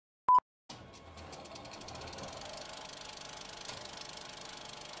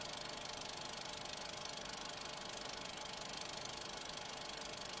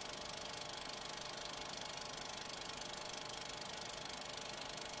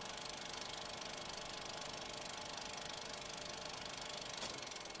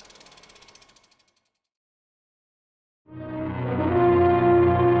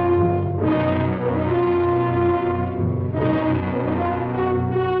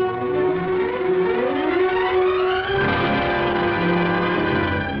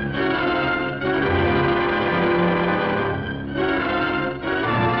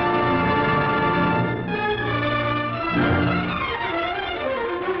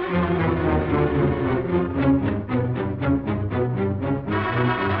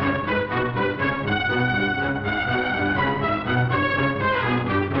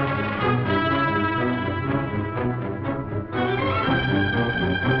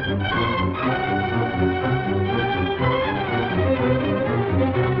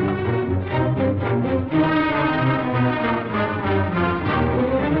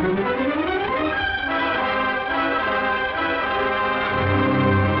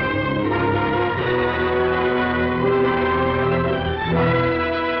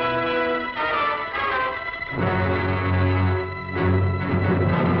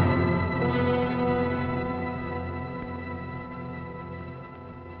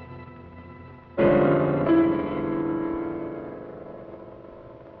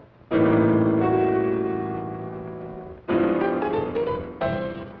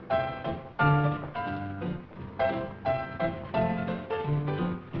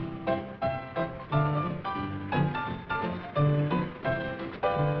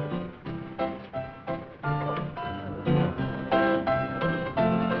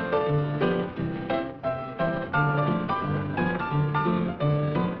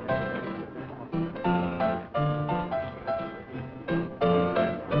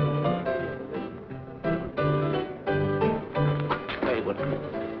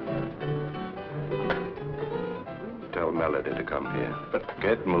Tell Melody to come here, but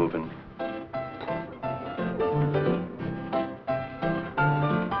get moving.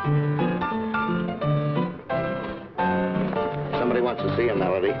 Somebody wants to see you,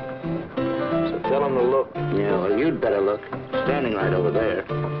 Melody. So tell him to look. Yeah, well, you'd better look. Standing right over there.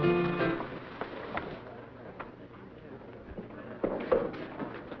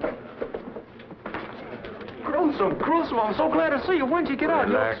 Gruesome, I'm so glad to see you. When'd you get out?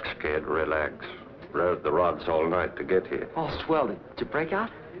 Relax, kid, relax. Rode the rods all night to get here. Oh, swell. Did you break out?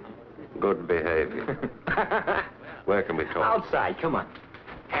 Good behavior. Where can we talk? Outside, come on.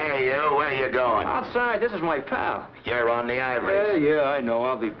 Hey, you, where you going? Outside, this is my pal. You're on the ivory. Yeah, I know.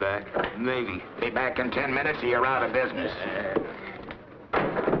 I'll be back. Maybe. Be back in 10 minutes or you're out of business.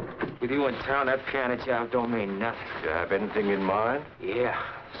 With you in town, that piano job don't mean nothing. You have anything in mind? Yeah,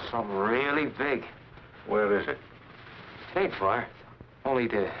 something really big. Where is it? Ain't far. Only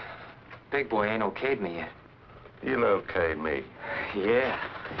the big boy ain't okayed me yet. You'll okay me. Yeah,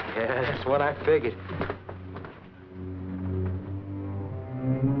 that's what I figured.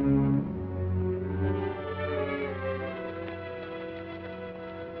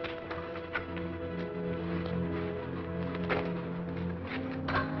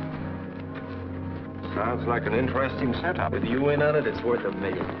 Sounds like an interesting setup. With you in on it, it's worth $1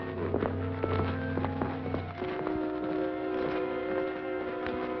 million.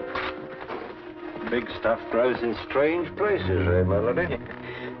 Big stuff grows in strange places, eh, Melody?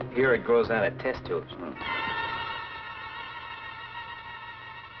 Here it grows out of test tubes.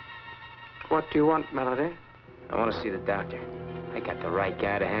 What do you want, Melody? I want to see the doctor. I got the right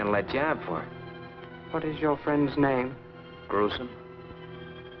guy to handle that job for her. What is your friend's name? Gruesome.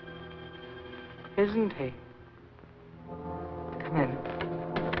 Isn't he? Come in.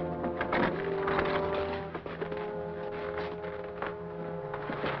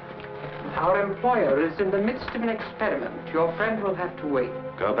 Our employer is in the midst of an experiment. Your friend will have to wait.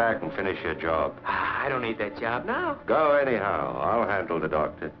 Go back and finish your job. I don't need that job now. Go anyhow. I'll handle the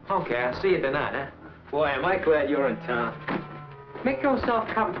doctor. Okay, I'll see you tonight, huh? Boy, am I glad you're in town. Make yourself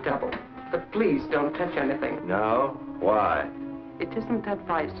comfortable, but please don't touch anything. No? Why? It isn't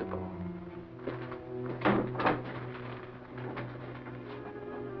advisable.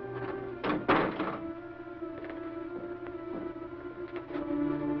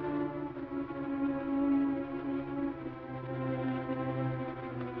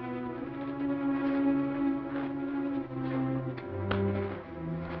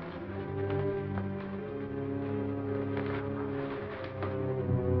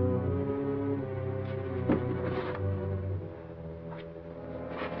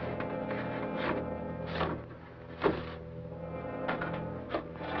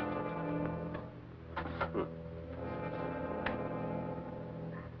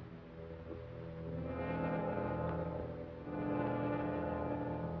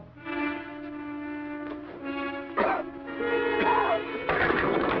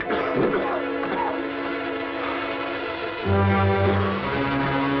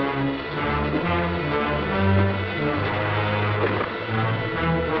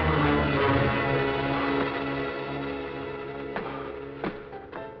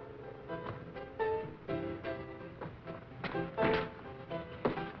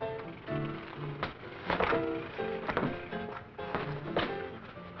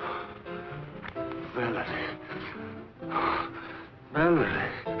 Melody. Melody.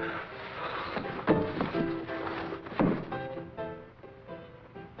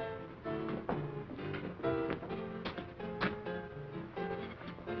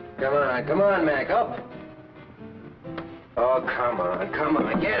 Come on, Mac, up. Oh, come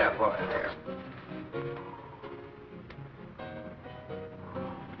on, get up out of there.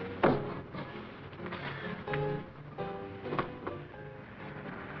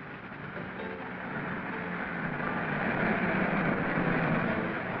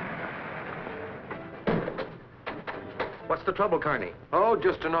 What's the trouble, Carney? Oh,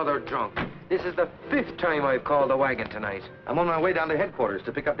 just another drunk. This is the 5th time I've called the wagon tonight. I'm on my way down to headquarters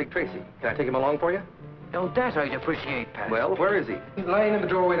to pick up Dick Tracy. Can I take him along for you? Now, that I'd appreciate, Pat. Well, where is he? He's lying in the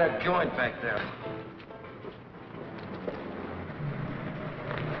doorway of that joint back there.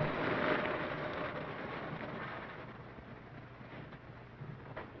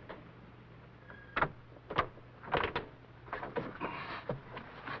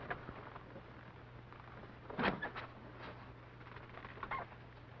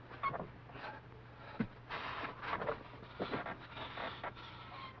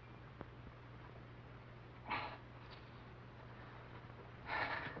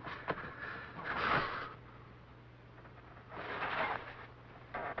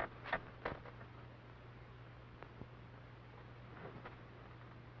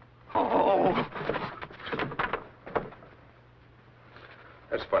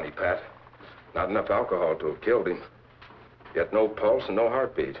 That's funny, Pat. Not enough alcohol to have killed him. Yet no pulse and no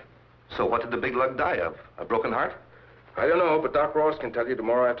heartbeat. So what did the big lug die of? A broken heart? I don't know, but Doc Ross can tell you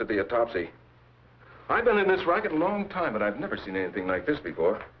tomorrow after the autopsy. I've been in this racket a long time, but I've never seen anything like this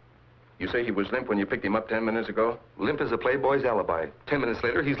before. You say he was limp when you picked him up 10 minutes ago? Limp as a playboy's alibi. 10 minutes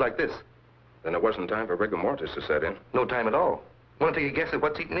later, he's like this. Then it wasn't time for rigor mortis to set in. No time at all. Want to take a guess at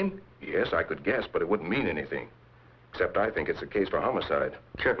what's eating him? Yes, I could guess, but it wouldn't mean anything. Except I think it's a case for homicide.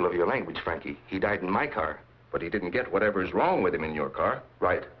 Careful of your language, Frankie. He died in my car. But he didn't get whatever's wrong with him in your car.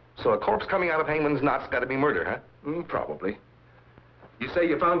 Right. So a corpse coming out of Hangman's knot's got to be murder, huh? Probably. You say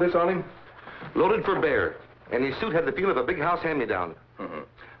you found this on him? Loaded for bear. And his suit had the feel of a big house hand-me-down.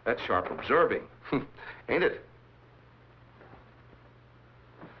 That's sharp observing. Ain't it?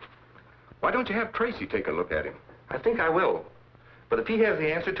 Why don't you have Tracy take a look at him? I think I will. But if he has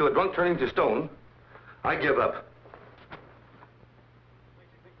the answer to a drunk turning to stone, I give up.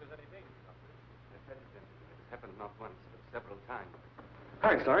 Happened not once, but several times.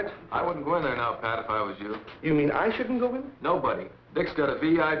 Hi, Sergeant. I wouldn't go in there now, Pat, if I was you. You mean I shouldn't go in? Nobody. Dick's got a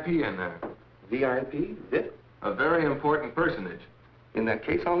VIP in there. VIP? VIP? A very important personage. In that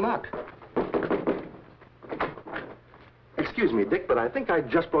case, I'll knock. Excuse me, Dick, but I think I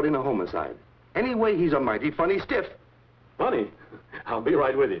just brought in a homicide. Anyway, he's a mighty funny stiff. Funny? I'll be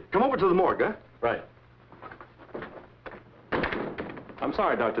right with you. Come over to the morgue, huh? Right. I'm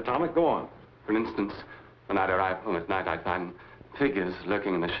sorry, Dr. Tomic. Go on. For instance, when I'd arrive home at night, I'd find figures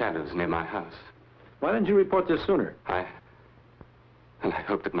lurking in the shadows near my house. Why didn't you report this sooner? I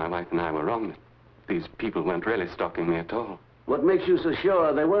hoped that my wife and I were wrong, that these people weren't really stalking me at all. What makes you so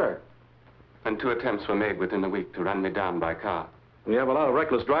sure they were? And 2 attempts were made within a week to run me down by car. We have a lot of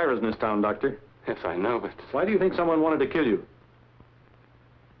reckless drivers in this town, Doctor. Yes, I know, but Why do you think someone wanted to kill you?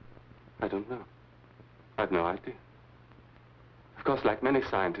 I don't know. I've no idea. Of course, like many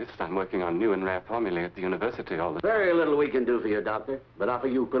scientists, I'm working on new and rare formulae at the university all the time. Very little we can do for you, Doctor, but offer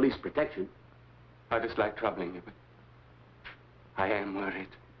you police protection. I dislike troubling you, but I am worried.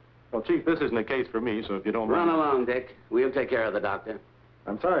 Well, Chief, this isn't a case for me, so if you don't Run mind... along, Dick. We'll take care of the doctor.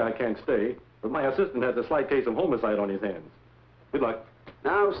 I'm sorry I can't stay, but my assistant has a slight case of homicide on his hands. Good luck.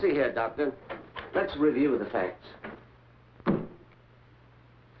 Now, see here, Doctor. Let's review the facts.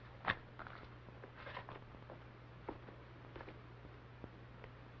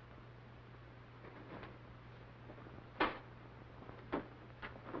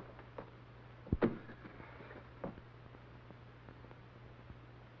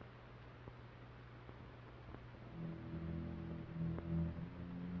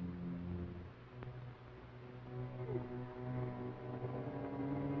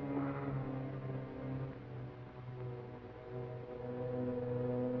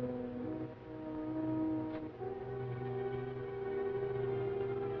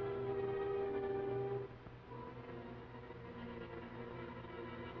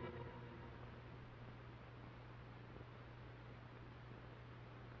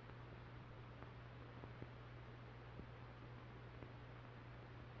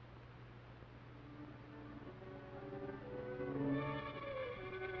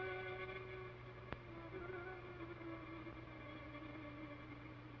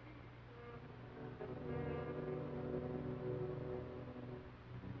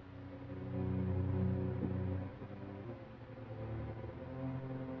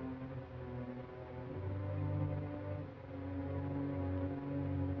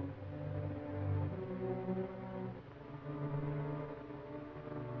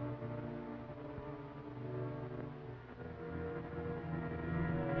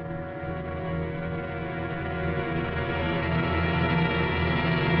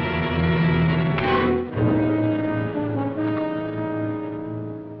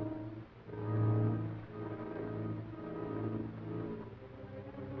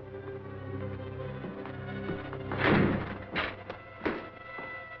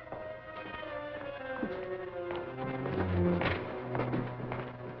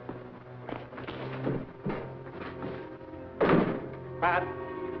 Pat?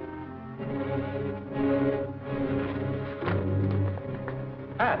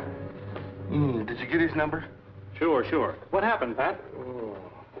 Pat? Did you get his number? Sure. What happened, Pat?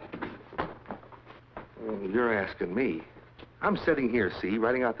 You're asking me. I'm sitting here, see,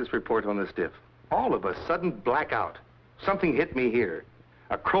 writing out this report on the stiff. All of a sudden, blackout. Something hit me here.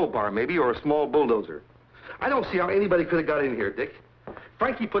 A crowbar, maybe, or a small bulldozer. I don't see how anybody could have got in here, Dick.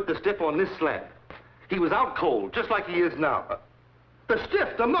 Frankie put the stiff on this slab. He was out cold, just like he is now. The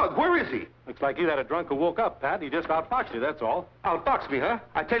stiff, the mug, where is he? Looks like you had a drunk who woke up, Pat. He just outfoxed you, that's all. Outfoxed me, huh?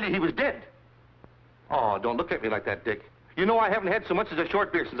 I tell you, he was dead. Oh, don't look at me like that, Dick. You know I haven't had so much as a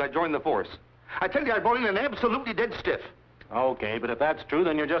short beer since I joined the force. I tell you, I brought in an absolutely dead stiff. Okay, but if that's true,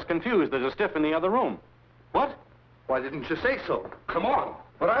 then you're just confused. There's a stiff in the other room. What? Why didn't you say so? Come on.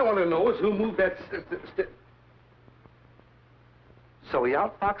 What I want to know is who moved that stiff. So he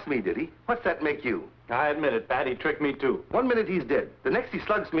outfoxed me, did he? What's that make you? I admit it, Pat. He tricked me, too. 1 minute he's dead. The next he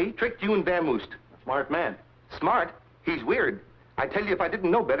slugs me, tricked you and vamoosed. Smart man. Smart? He's weird. I tell you, if I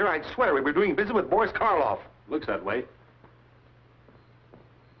didn't know better, I'd swear we were doing business with Boris Karloff. Looks that way.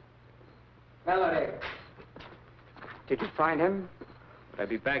 Melody. Did you find him? Would I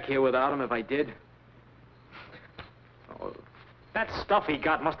be back here without him if I did? Oh, that stuff he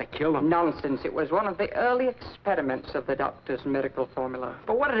got must have killed him. Nonsense. It was one of the early experiments of the doctor's miracle formula.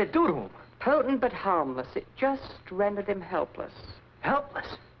 But what did it do to him? Potent but harmless. It just rendered him helpless. Helpless?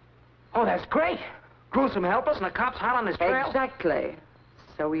 Oh, that's great. Gruesome helpless and the cops hot on his trail? Exactly.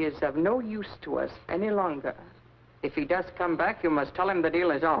 So he is of no use to us any longer. If he does come back, you must tell him the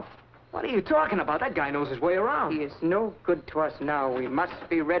deal is off. What are you talking about? That guy knows his way around. He is no good to us now. We must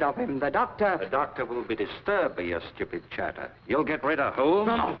be rid of him. The doctor... The doctor will be disturbed by your stupid chatter. You'll get rid of Holmes?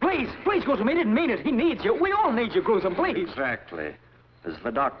 No, please, Gruesome, he didn't mean it. He needs you. We all need you, Gruesome, please. Exactly. As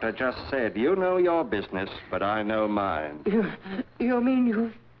the doctor just said, you know your business, but I know mine. You mean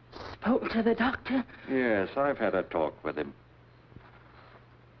you've spoken to the doctor? Yes, I've had a talk with him.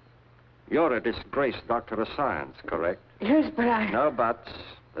 You're a disgraced doctor of science, correct? Yes, but I... No buts.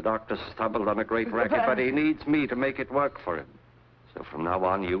 The doctor stumbled on a great racket, but he needs me to make it work for him. So from now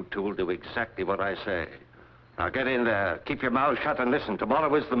on, you two will do exactly what I say. Now get in there, keep your mouth shut and listen.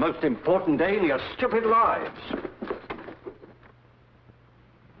 Tomorrow is the most important day in your stupid lives.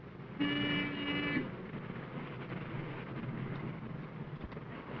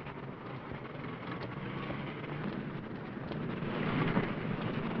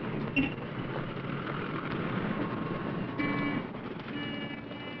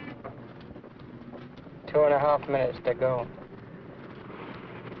 Two and a half minutes to go.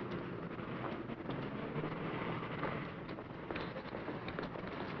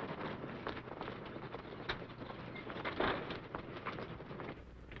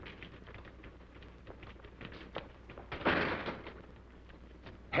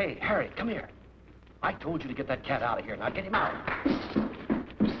 Hey, Harry, come here. I told you to get that cat out of here. Now get him out.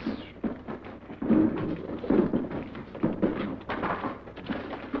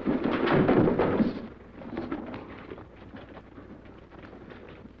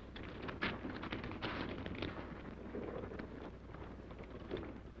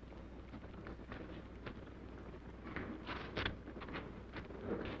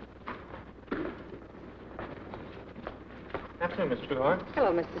 Afternoon, Miss Truehorn.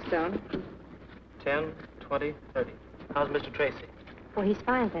 Hello, Mr. Stone. 10, 20, 30. How's Mr. Tracy? Oh, he's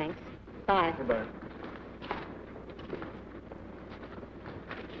fine, thanks. Bye. Goodbye.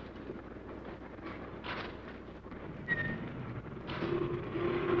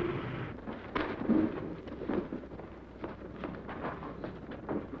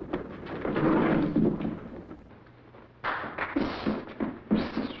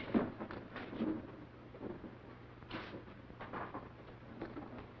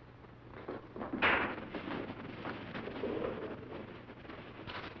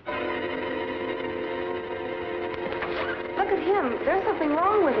 There's something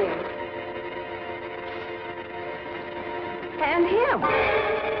wrong with him. And him.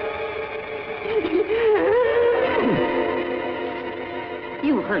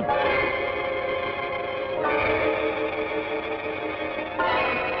 You heard me.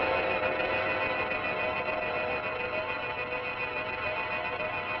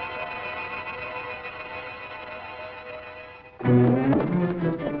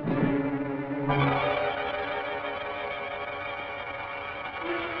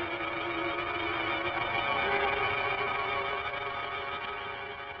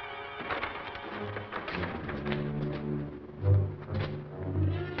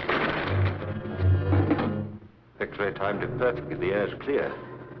 X-ray timed it perfectly. The air's clear.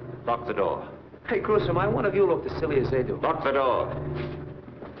 Lock the door. Hey, Gruesome, why one of you look as silly as they do? Lock the door.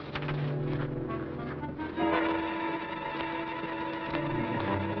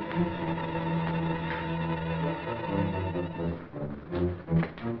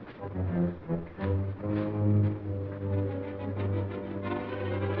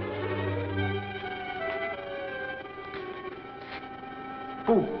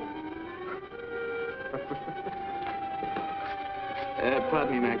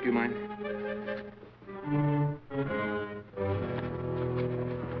 Pardon me, Mac, do you mind?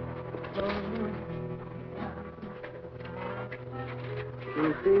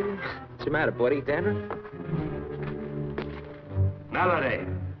 What's the matter, buddy? Dandruff? Melody.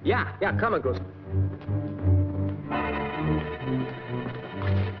 Yeah, come on, Gruesome.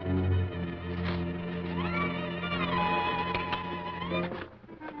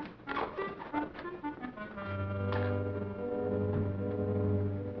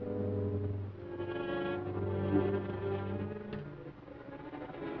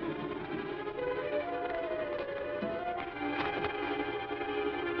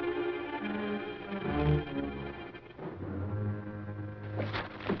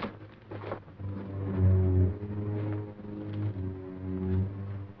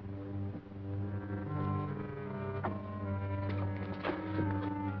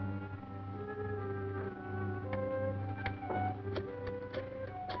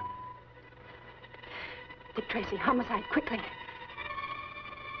 Tracy, homicide, quickly.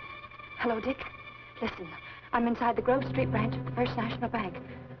 Hello, Dick. Listen, I'm inside the Grove Street branch of the First National Bank,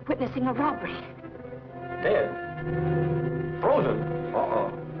 witnessing a robbery. Dead? Frozen?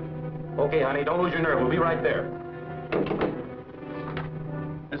 Uh-oh. Okay, honey, don't lose your nerve. We'll be right there.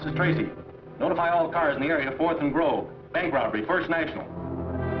 This is Tracy. Notify all cars in the area, 4th and Grove. Bank robbery, First National.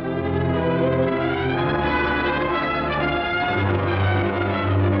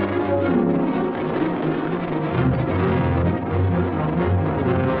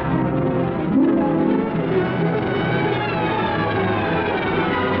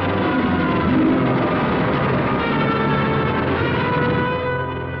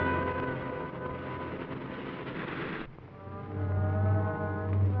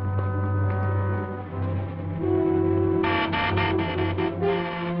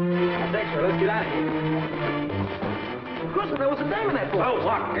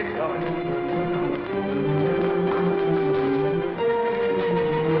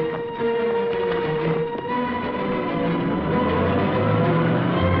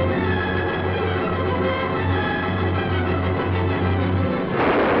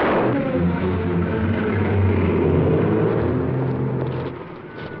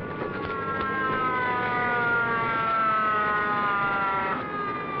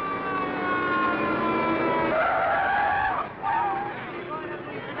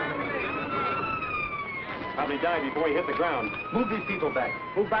 Before he hit the ground. Move these people back.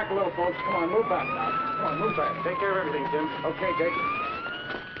 Move back a little, folks. Come on, move back now. Come on, move back. Take care of everything, Tim. Okay, Jake.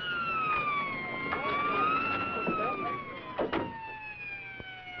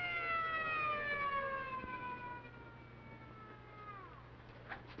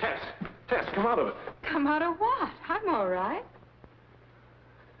 Tess, come out of it. Come out of what? I'm all right.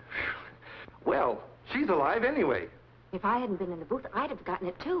 Well, she's alive anyway. If I hadn't been in the booth, I'd have gotten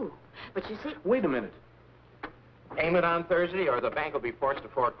it, too. But you see... Wait a minute. Aim it on Thursday, or the bank will be forced to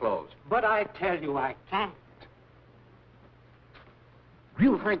foreclose. But I tell you, I can't.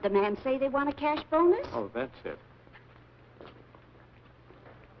 You heard the man say they want a cash bonus? Oh, that's it.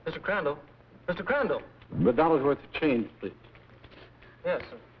 Mr. Crandall. Mr. Crandall. $1 worth of change, please. Yes,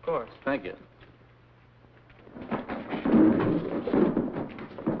 of course. Thank you.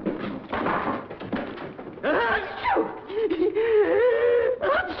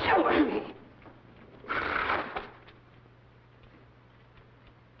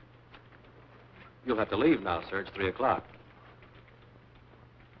 You'll have to leave now, sir. It's 3 o'clock.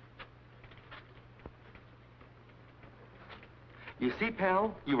 You see,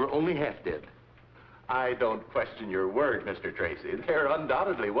 pal, you were only half dead. I don't question your word, Mr. Tracy. There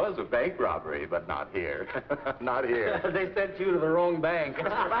undoubtedly was a bank robbery, but not here. Not here. They sent you to the wrong bank.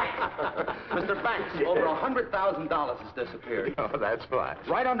 Mr. Banks, over $100,000 has disappeared. Oh, that's fine.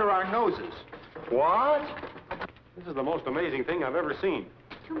 Right under our noses. What? This is the most amazing thing I've ever seen.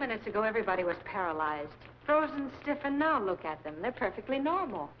 2 minutes ago, everybody was paralyzed. Frozen stiff, and now look at them. They're perfectly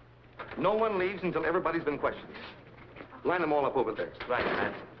normal. No one leaves until everybody's been questioned. Line them all up over there. Right,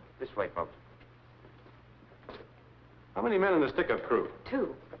 man. This way, folks. How many men in the stick-up crew?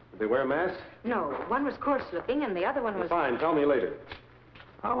 2. Did they wear masks? No, one was coarse-looking, and the other one was... Fine, tell me later.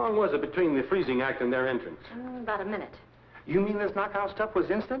 How long was it between the freezing act and their entrance? About a minute. You mean this knockout stuff was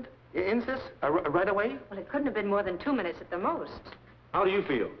instant? In, sis? Right away? Well, it couldn't have been more than 2 minutes at the most. How do you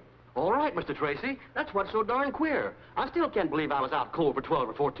feel? All right, Mr. Tracy. That's what's so darn queer. I still can't believe I was out cold for 12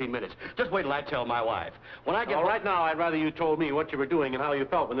 or 14 minutes. Just wait till I tell my wife. When I get All right, now, I'd rather you told me what you were doing and how you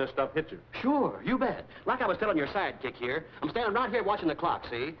felt when this stuff hit you. Sure, you bet. Like I was telling your sidekick here, I'm standing right here watching the clock,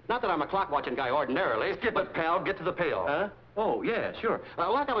 see? Not that I'm a clock-watching guy ordinarily, but, pal, get to the pail. Huh? Oh, yeah, sure.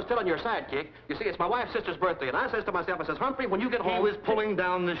 Like I was telling your sidekick, you see, it's my wife's sister's birthday, and I says to myself, I says, Humphrey, when you get home... He was pulling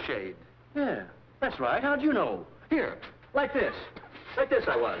down the shade. Yeah, that's right. How'd you know? Here, like this. Like this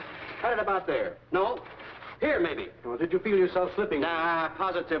I was. Had it about there. No? Here, maybe. Well, did you feel yourself slipping? Nah,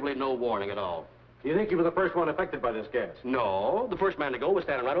 positively no warning at all. Do you think you were the first one affected by this gas? No, the first man to go was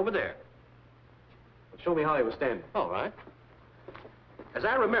standing right over there. Well, show me how he was standing. All right. As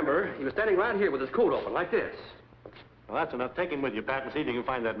I remember, he was standing right here with his coat open, like this. Well, that's enough. Take him with you, Pat, and see if you can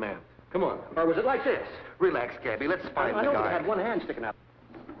find that man. Come on. Or was it like this? Relax, Gabby. Let's find I the know guy. he had one hand sticking out.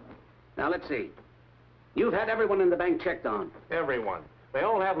 Now, let's see. You've had everyone in the bank checked on. Everyone. They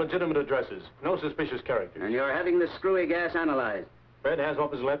all have legitimate addresses. No suspicious characters. And you're having this screwy gas analyzed. Fred has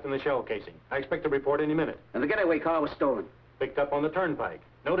what was left in the shell casing. I expect a report any minute. And the getaway car was stolen. Picked up on the turnpike.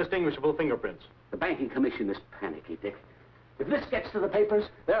 No distinguishable fingerprints. The banking commission is panicky, Dick. If this gets to the papers,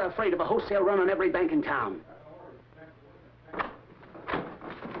 they're afraid of a wholesale run on every bank in town.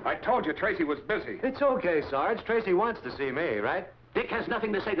 I told you Tracy was busy. It's okay, Sarge. Tracy wants to see me, right? Dick has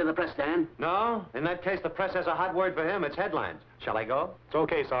nothing to say to the press, Dan. No? In that case, the press has a hot word for him. It's headlines. Shall I go? It's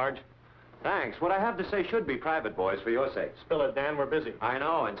okay, Sarge. Thanks. What I have to say should be private, boys, for your sake. Spill it, Dan. We're busy. I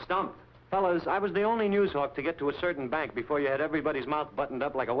know, and stumped. Fellas, I was the only news hawk to get to a certain bank before you had everybody's mouth buttoned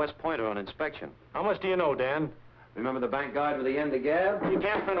up like a West Pointer on inspection. How much do you know, Dan? Remember the bank guard with the end of gab? You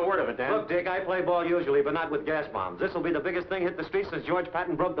can't print a word of it, Dan. Look, Dick, I play ball usually, but not with gas bombs. This'll be the biggest thing hit the streets since George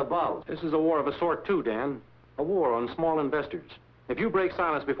Patton broke the bulb. This is a war of a sort, too, Dan. A war on small investors. If you break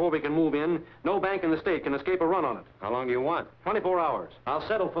silence before we can move in, no bank in the state can escape a run on it. How long do you want? 24 hours. I'll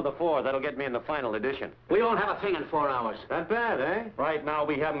settle for the 4. That'll get me in the final edition. We won't have a thing in 4 hours. That bad, eh? Right now,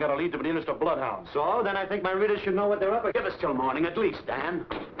 we haven't got a lead to the interest of bloodhounds. So, then I think my readers should know what they're up against. Give us till morning at least, Dan.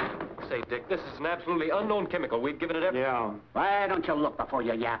 Say, Dick, this is an absolutely unknown chemical. We've given it every... Yeah. Why don't you look before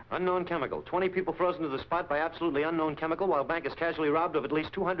you yap? Unknown chemical. 20 people frozen to the spot by absolutely unknown chemical while bank is casually robbed of at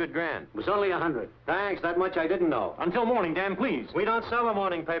least 200 grand. It was only 100. Thanks, that much I didn't know. Until morning, Dan, please. We don't sell a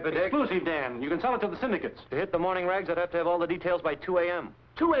morning paper, Dick. Exclusive, Dan. You can sell it to the syndicates. To hit the morning rags, I'd have to have all the details by 2 a.m.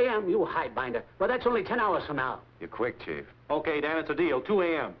 2 a.m., you highbinder. Well, that's only 10 hours from now. You're quick, Chief. Okay, Dan, it's a deal. 2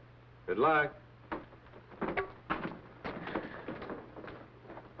 a.m. Good luck.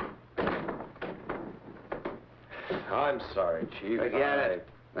 I'm sorry, Chief. Forget it.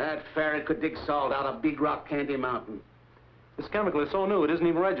 That ferret could dig salt out of Big Rock Candy Mountain. This chemical is so new, it isn't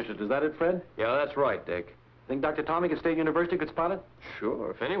even registered. Is that it, Fred? Yeah, that's right, Dick. Think Dr. Tomic at State University could spot it?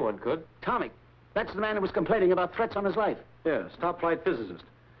 Sure, if anyone could. Tomic. That's the man who was complaining about threats on his life. Yes, top-flight physicist.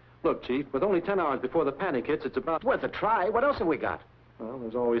 Look, Chief, with only 10 hours before the panic hits, it's about... It's worth a try. What else have we got? Well,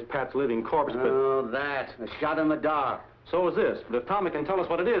 there's always Pat's living corpse, but... Oh, that. A shot in the dark. So is this. But if Tomic can tell us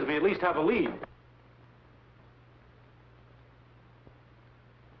what it is, we at least have a lead.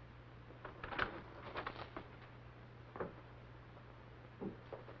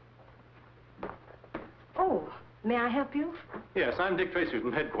 Oh, may I help you? Yes, I'm Dick Tracy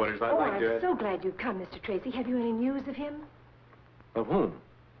from headquarters. I'd Oh, like to... I'm so glad you've come, Mr. Tracy. Have you any news of him? Of whom?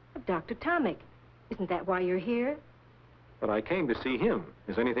 Of Dr. Tomic. Isn't that why you're here? But I came to see him.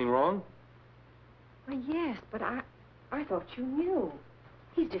 Is anything wrong? Well, yes, but I thought you knew.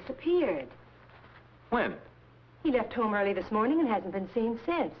 He's disappeared. When? He left home early this morning and hasn't been seen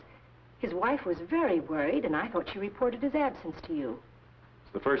since. His wife was very worried, and I thought she reported his absence to you.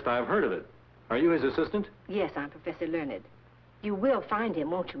 It's the first I've heard of it. Are you his assistant? Yes, I'm Professor Learned. You will find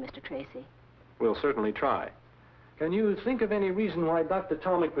him, won't you, Mr. Tracy? We'll certainly try. Can you think of any reason why Dr.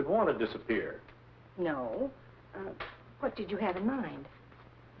 Tomic would want to disappear? No. What did you have in mind?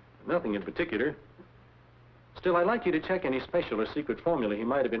 Nothing in particular. Still, I'd like you to check any special or secret formula he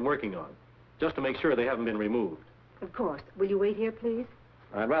might have been working on, just to make sure they haven't been removed. Of course. Will you wait here, please?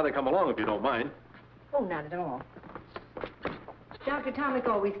 I'd rather come along if you don't mind. Oh, not at all. Dr. Tomic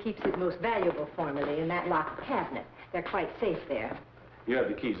always keeps his most valuable formulae in that locked cabinet. They're quite safe there. You have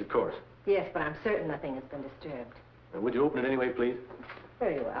the keys, of course. Yes, but I'm certain nothing has been disturbed. Would you open it anyway, please?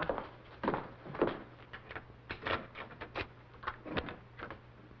 Very well.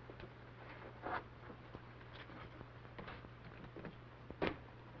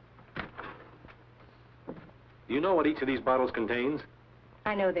 Do you know what each of these bottles contains?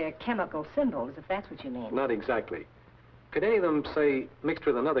 I know they're chemical symbols, if that's what you mean. Not exactly. Could any of them, say, mixed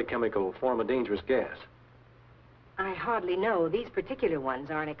with another chemical, form a dangerous gas? I hardly know. These particular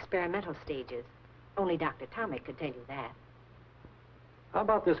ones are in experimental stages. Only Dr. Tomic could tell you that. How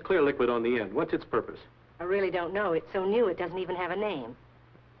about this clear liquid on the end? What's its purpose? I really don't know. It's so new it doesn't even have a name.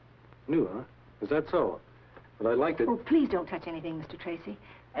 New, huh? Is that so? Well, I'd like to... Oh, please don't touch anything, Mr. Tracy.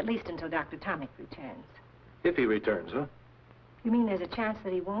 At least until Dr. Tomic returns. If he returns, huh? You mean there's a chance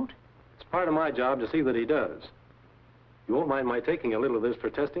that he won't? It's part of my job to see that he does. You won't mind my taking a little of this for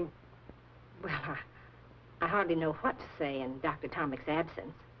testing? Well, I hardly know what to say in Dr. Tomic's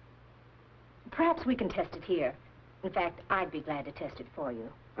absence. Perhaps we can test it here. In fact, I'd be glad to test it for you.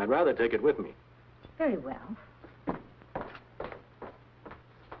 I'd rather take it with me. Very well.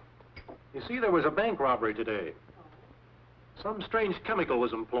 You see, there was a bank robbery today. Some strange chemical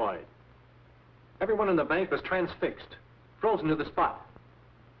was employed. Everyone in the bank was transfixed, frozen to the spot.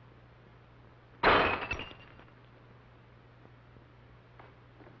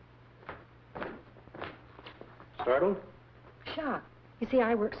 Startled? Shocked. You see,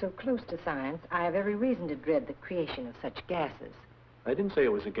 I work so close to science, I have every reason to dread the creation of such gases. I didn't say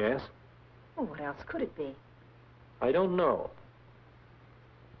it was a gas. Well, what else could it be? I don't know.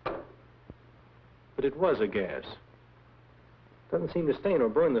 But it was a gas. Doesn't seem to stain or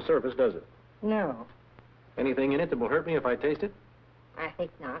burn the surface, does it? No. Anything in it that will hurt me if I taste it? I think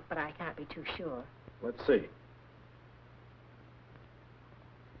not, but I can't be too sure. Let's see.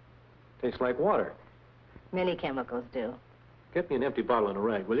 Tastes like water. Many chemicals do. Get me an empty bottle and a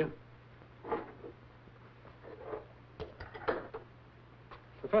rag, will you?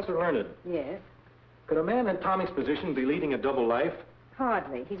 Professor Learned. Yes? Could a man in Tomic's position be leading a double life?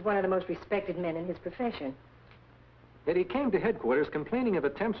 Hardly. He's one of the most respected men in his profession. Yet he came to headquarters complaining of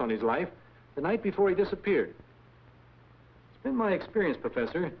attempts on his life the night before he disappeared. It's been my experience,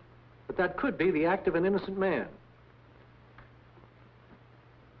 Professor, that could be the act of an innocent man.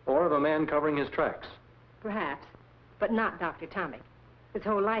 Or of a man covering his tracks. Perhaps, but not Dr. Tomic. His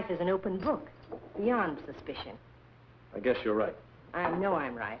whole life is an open book, beyond suspicion. I guess you're right. I know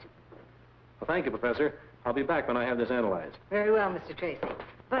I'm right. Well, thank you, Professor. I'll be back when I have this analyzed. Very well, Mr. Tracy.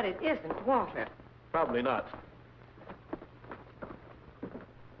 But it isn't water. Probably not.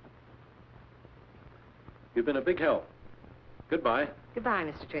 You've been a big help. Goodbye. Goodbye,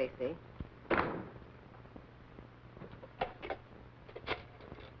 Mr. Tracy.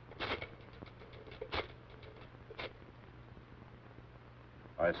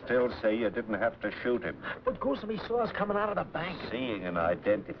 I still say you didn't have to shoot him. But Gruesome, he saw us coming out of the bank. Seeing and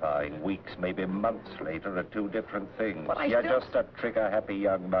identifying weeks, maybe months later, are two different things. But You're still... just a trigger-happy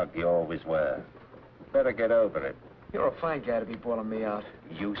young mug you always were. Better get over it. You're a fine guy to be bawling me out.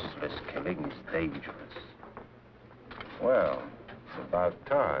 Useless killing's dangerous. Well, it's about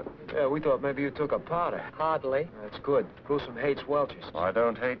time. Yeah, we thought maybe you took a powder. Hardly. That's good. Gruesome hates welchers. I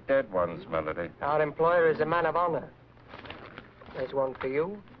don't hate dead ones, Melody. Our employer is a man of honor. There's one for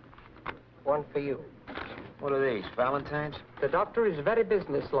you, one for you. What are these, Valentine's? The doctor is very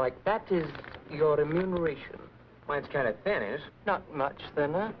businesslike. That is your remuneration. Mine's kind of thin, is? Not much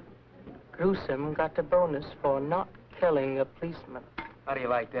thinner. Gruesome got a bonus for not killing a policeman. How do you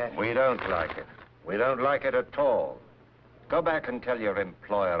like that? We don't like it. We don't like it at all. Go back and tell your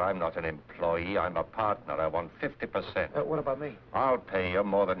employer I'm not an employee, I'm a partner. I want 50%. What about me? I'll pay you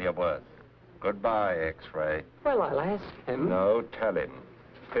more than you're worth. Goodbye, X-Ray. Well, I'll ask him. No, tell him.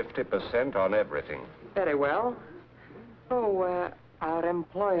 50% on everything. Very well. Oh, our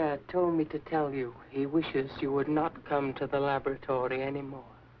employer told me to tell you he wishes you would not come to the laboratory anymore.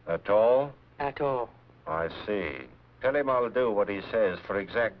 At all? At all. I see. Tell him I'll do what he says for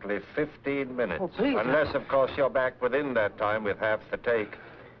exactly 15 minutes. Oh, please. Unless, of course, you're back within that time with half the take.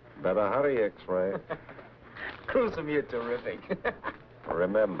 Better hurry, X-Ray. Gruesome, you're terrific.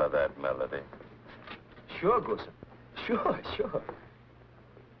 Remember that, Melody. Sure, Gruesome. Sure.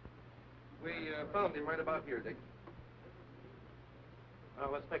 We found him right about here, Dick.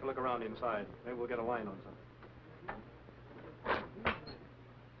 Let's take a look around inside. Maybe we'll get a line on something.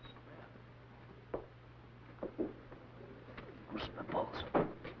 Who's the boss?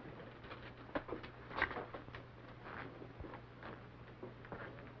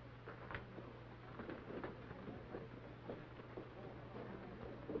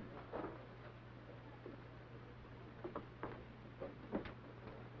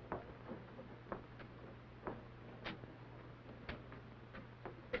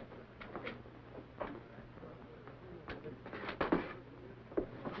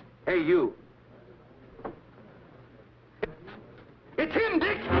 Hey, you. It's him,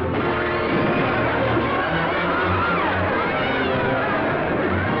 Dick!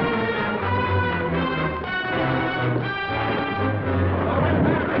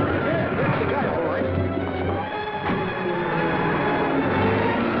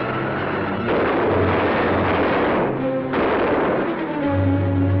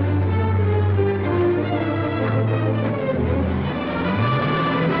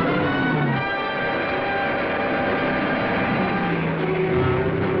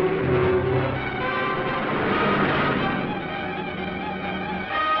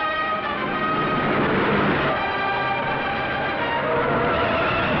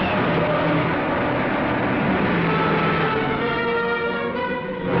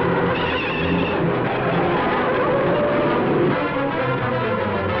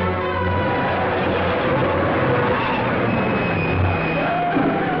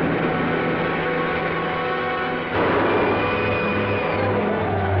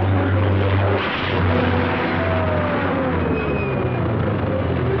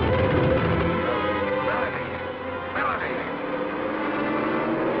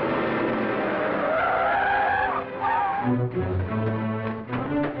 I'll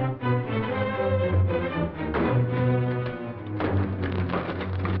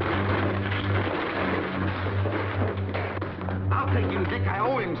take him, Dick. I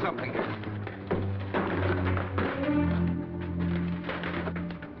owe him something.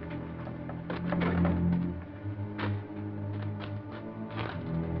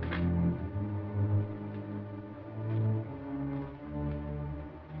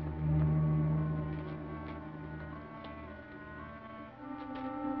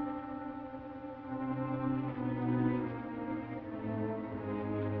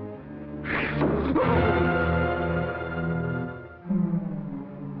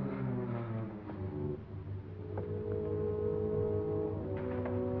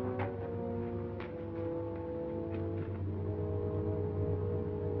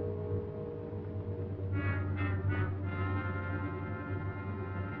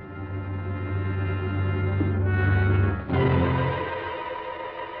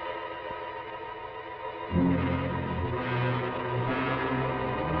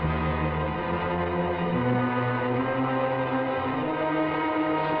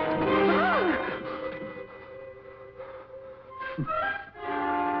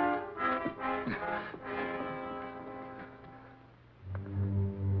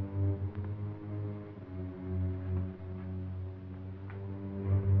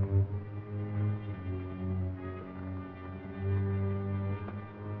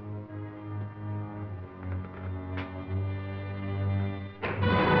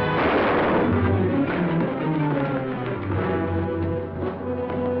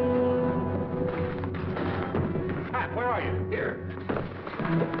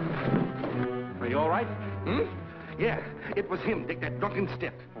 It was him, Dick, that drunken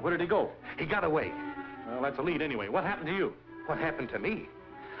stiff. Well, where did he go? He got away. Well, that's a lead anyway. What happened to you? What happened to me?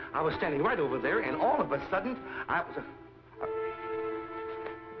 I was standing right over there, and all of a sudden, I was...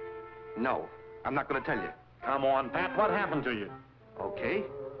 No, I'm not going to tell you. Come on, Pat. What happened to you? Okay.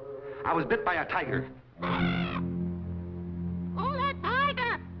 I was bit by a tiger. Oh, that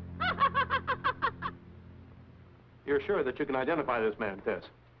tiger! You're sure that you can identify this man, Tess?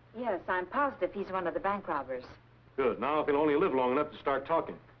 Yes, I'm positive he's one of the bank robbers. Good. Now, if he'll only live long enough to start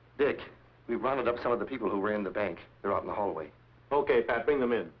talking. Dick, we've rounded up some of the people who ran the bank. They're out in the hallway. Okay, Pat, bring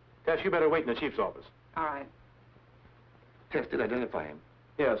them in. Tess, you better wait in the chief's office. All right. Tess did identify him.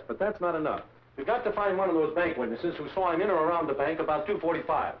 Yes, but that's not enough. We've got to find one of those bank witnesses who saw him in or around the bank about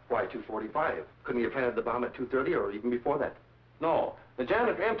 2:45. Why 2:45? Couldn't he have planted the bomb at 2:30 or even before that? No. The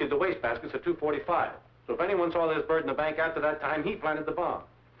janitor emptied the wastebaskets at 2:45. So if anyone saw this Byrd in the bank after that time, he planted the bomb.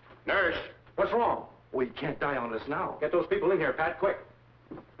 Nurse! What's wrong? Well, he can't die on us now. Get those people in here, Pat, quick.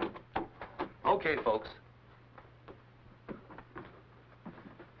 Okay, folks.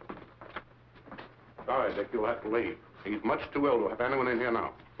 Sorry, Dick, you'll have to leave. He's much too ill to have anyone in here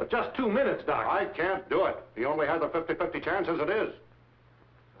now. But just 2 minutes, Doc. I can't do it. He only has a 50-50 chance as it is.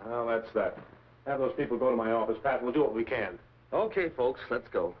 Well, that's that. Have those people go to my office, Pat. We'll do what we can. Okay, folks, let's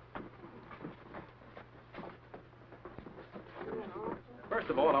go. First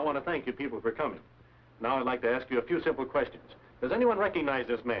of all, I want to thank you people for coming. Now I'd like to ask you a few simple questions. Does anyone recognize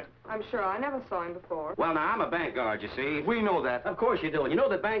this man? I'm sure. I never saw him before. Well, now, I'm a bank guard, you see. We know that. Of course you do. And you know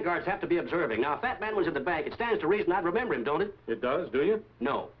that bank guards have to be observing. Now, if that man was at the bank, it stands to reason I'd remember him, don't it? It does, do you?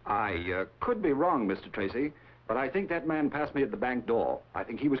 No. I could be wrong, Mr. Tracy, but I think that man passed me at the bank door. I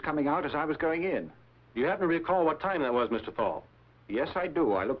think he was coming out as I was going in. Do you happen to recall what time that was, Mr. Thal? Yes, I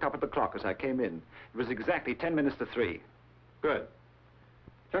do. I looked up at the clock as I came in. It was exactly 10 minutes to 3. Good.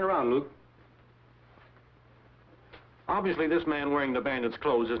 Turn around, Luke. Obviously, this man wearing the bandit's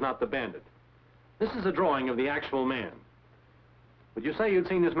clothes is not the bandit. This is a drawing of the actual man. Would you say you'd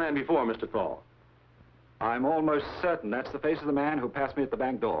seen this man before, Mr. Thal? I'm almost certain that's the face of the man who passed me at the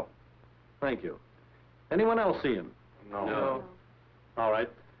bank door. Thank you. Anyone else see him? No. All right.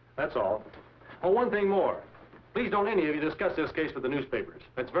 That's all. Oh, one thing more. Please don't any of you discuss this case with the newspapers.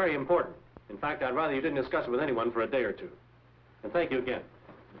 That's very important. In fact, I'd rather you didn't discuss it with anyone for a day or two. And thank you again.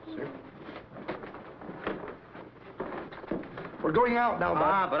 Sir? We're going out now,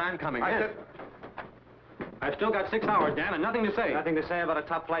 Bob. But I'm coming in. I've still got 6 hours, Dan, and nothing to say. Nothing to say about a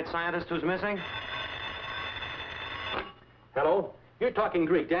top-flight scientist who's missing? Hello? You're talking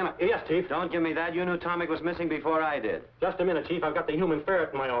Greek, damn it. Yes, Chief. Don't give me that. You knew Tomic was missing before I did. Just a minute, Chief. I've got the human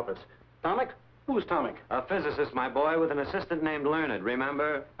ferret in my office. Tomic? Who's Tomic? A physicist, my boy, with an assistant named Learned,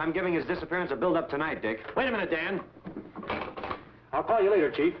 remember? I'm giving his disappearance a build-up tonight, Dick. Wait a minute, Dan. I'll call you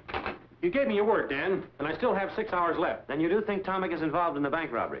later, Chief. You gave me your word, Dan, and I still have 6 hours left. Then you do think Tomic is involved in the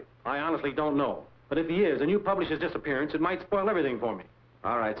bank robbery? I honestly don't know. But if he is, and you publish his disappearance, it might spoil everything for me.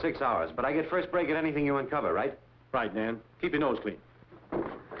 All right, 6 hours. But I get first break at anything you uncover, right? Right, Dan. Keep your nose clean.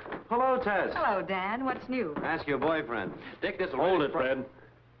 Hello, Tess. Hello, Dan. What's new? Ask your boyfriend. Dick, this'll Hold really it, Fred.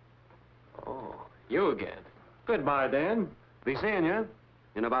 Oh, you again. Goodbye, Dan. Be seeing you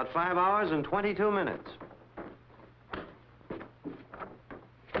in about 5 hours and 22 minutes.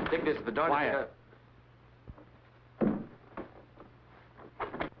 Dick, this is the door. Quiet.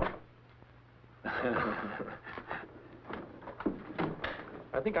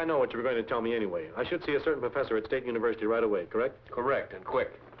 I think I know what you were going to tell me anyway. I should see a certain professor at State University right away, correct? Correct, and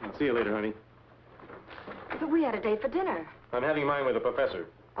quick. See you later, honey. But we had a date for dinner. I'm having mine with a professor.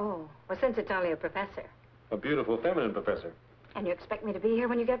 Oh, well, since it's only a professor. A beautiful feminine professor. And you expect me to be here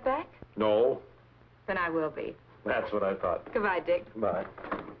when you get back? No. Then I will be. That's what I thought. Goodbye, Dick. Bye.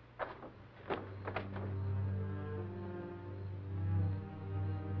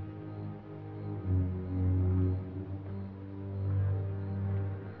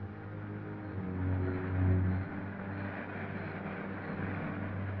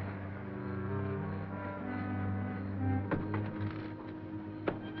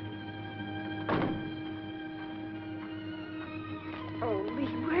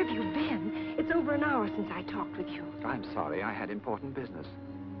 Since I talked with you. I'm sorry, I had important business.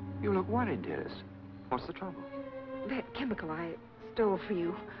 You look worried, dearest. What's the trouble? That chemical I stole for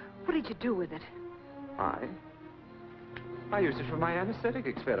you, what did you do with it? I used it for my anesthetic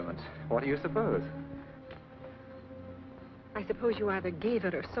experiments. What do you suppose? I suppose you either gave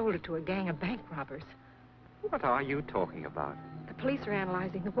it or sold it to a gang of bank robbers. What are you talking about? The police are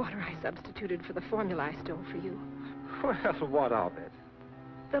analyzing the water I substituted for the formula I stole for you. Well, what of it?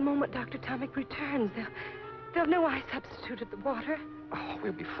 The moment Dr. Tomic returns, they'll know I substituted the water. Oh,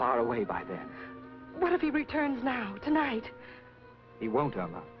 we'll be far away by then. What if he returns now, tonight? He won't,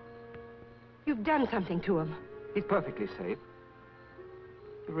 Irma. You've done something to him. He's perfectly safe.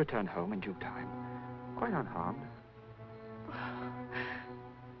 He'll return home in due time, quite unharmed.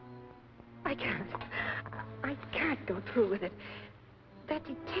 I can't go through with it. That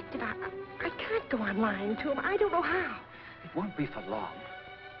detective, I can't go on lying to him. I don't know how. It won't be for long.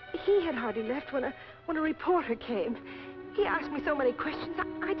 He had hardly left when a reporter came. He asked me so many questions,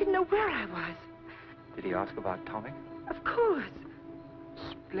 I didn't know where I was. Did he ask about Tomic? Of course.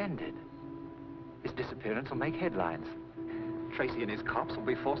 Splendid. His disappearance will make headlines. Tracy and his cops will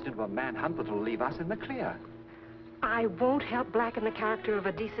be forced into a manhunt that will leave us in the clear. I won't help blacken the character of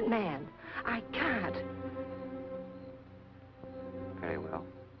a decent man. I can't. Very well.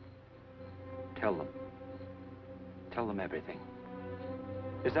 Tell them. Tell them everything.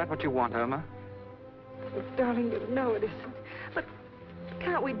 Is that what you want, Irma? Oh, darling, you know it isn't. But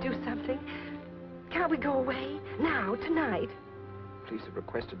can't we do something? Can't we go away? Now, tonight? Police have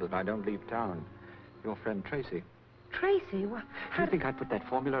requested that I don't leave town. Your friend Tracy. Tracy? What? Do you think I put that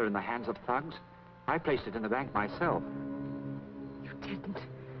formula in the hands of thugs? I placed it in the bank myself. You didn't.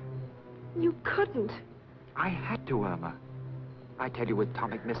 You couldn't. I had to, Irma. I tell you, with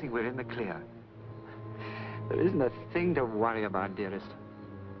Tomic missing, we're in the clear. There isn't a thing to worry about, dearest.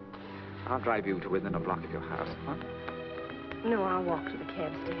 I'll drive you to within a block of your house, huh? No, I'll walk to the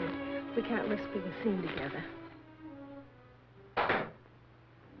cab stand. We can't risk being seen together.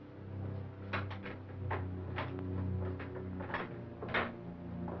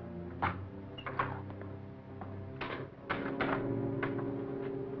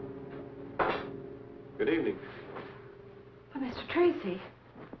 Good evening. Well, Mr. Tracy,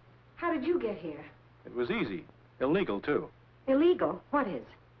 how did you get here? It was easy. Illegal, too. Illegal? What is?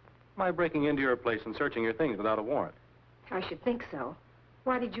 My breaking into your place and searching your things without a warrant. I should think so.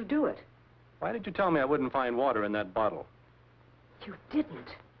 Why did you do it? Why did you tell me I wouldn't find water in that bottle? You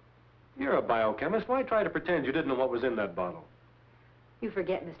didn't. You're a biochemist. Why try to pretend you didn't know what was in that bottle? You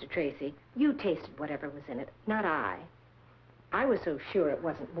forget, Mr. Tracy. You tasted whatever was in it, not I. I was so sure it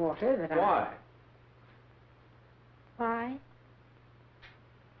wasn't water that Why? Why?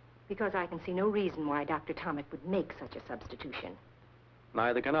 Because I can see no reason why Dr. Tomic would make such a substitution.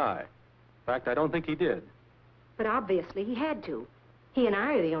 Neither can I. In fact, I don't think he did. But obviously he had to. He and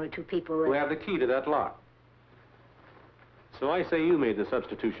I are the only two people that... Who have the key to that lock. So I say you made the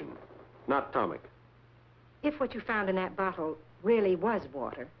substitution, not Tomic. If what you found in that bottle really was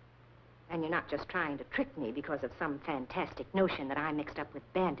water, and you're not just trying to trick me because of some fantastic notion that I mixed up with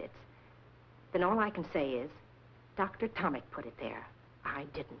bandits, then all I can say is Dr. Tomic put it there. I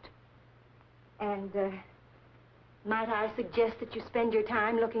didn't. And, might I suggest that you spend your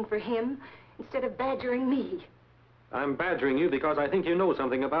time looking for him instead of badgering me? I'm badgering you because I think you know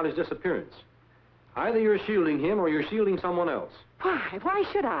something about his disappearance. Either you're shielding him or you're shielding someone else. Why? Why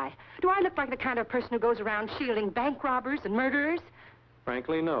should I? Do I look like the kind of person who goes around shielding bank robbers and murderers?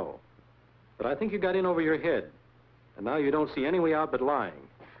 Frankly, no. But I think you got in over your head. And now you don't see any way out but lying.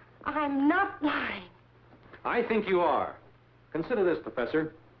 I'm not lying. I think you are. Consider this,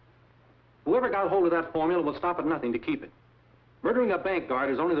 Professor. Whoever got hold of that formula will stop at nothing to keep it. Murdering a bank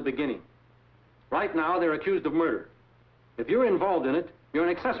guard is only the beginning. Right now, they're accused of murder. If you're involved in it, you're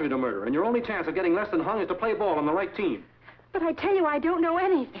an accessory to murder, and your only chance of getting less than hung is to play ball on the right team. But I tell you, I don't know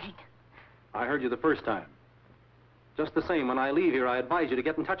anything. I heard you the first time. Just the same, when I leave here, I advise you to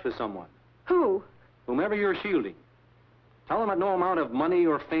get in touch with someone. Who? Whomever you're shielding. Tell them that no amount of money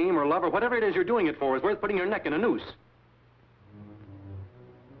or fame or love or whatever it is you're doing it for is worth putting your neck in a noose.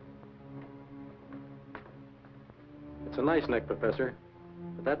 It's a nice neck, Professor.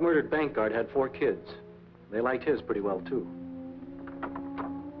 But that murdered bank guard had 4 kids. They liked his pretty well, too.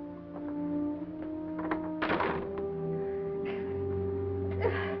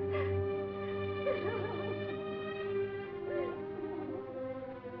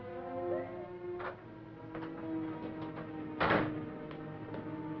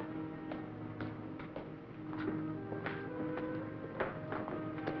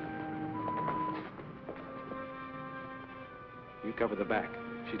 You cover the back.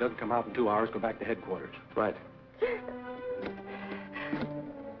 If she doesn't come out in 2 hours, go back to headquarters. Right.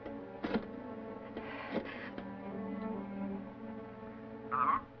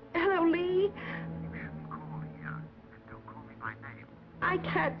 Hello, Lee. I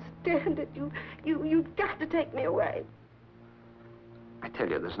can't stand it. You've got to take me away. I tell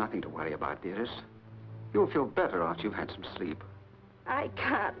you, there's nothing to worry about, dearest. You'll feel better after you've had some sleep. I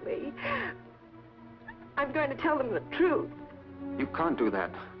can't, Lee. I'm going to tell them the truth. You can't do that.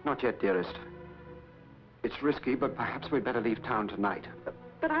 Not yet, dearest. It's risky, but perhaps we'd better leave town tonight.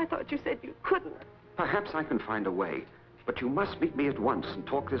 But I thought you said you couldn't. Perhaps I can find a way. But you must meet me at once and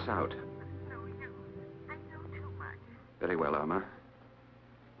talk this out. Very well, Irma.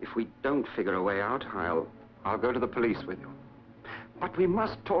 If we don't figure a way out, I'll go to the police with you. But we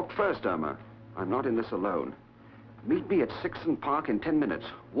must talk first, Irma. I'm not in this alone. Meet me at Sixton Park in 10 minutes.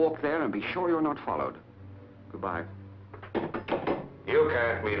 Walk there and be sure you're not followed. Goodbye. You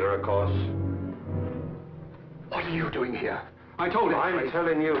can't meet her, of course. What are you doing here? I told him. I'm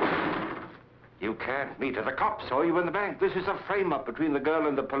telling you. You can't meet her. The cops saw you in the bank. This is a frame-up between the girl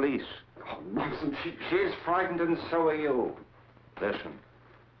and the police. Oh, nonsense. She's frightened and so are you. Listen,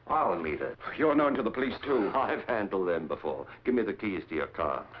 I'll meet her. You're known to the police, too. I've handled them before. Give me the keys to your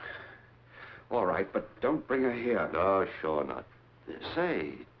car. All right, but don't bring her here. No, sure not.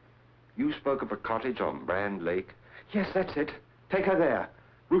 Say, you spoke of a cottage on Brand Lake? Yes, that's it. Take her there.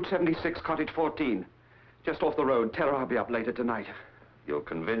 Route 76, Cottage 14. Just off the road. Tell her I'll be up later tonight. You'll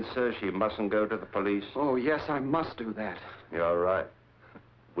convince her she mustn't go to the police? Oh, yes, I must do that. You're right.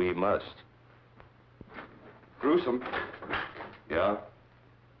 We must. Gruesome. Yeah?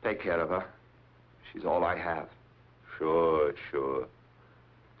 Take care of her. She's all I have. Sure, sure.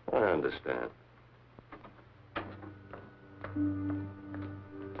 I understand.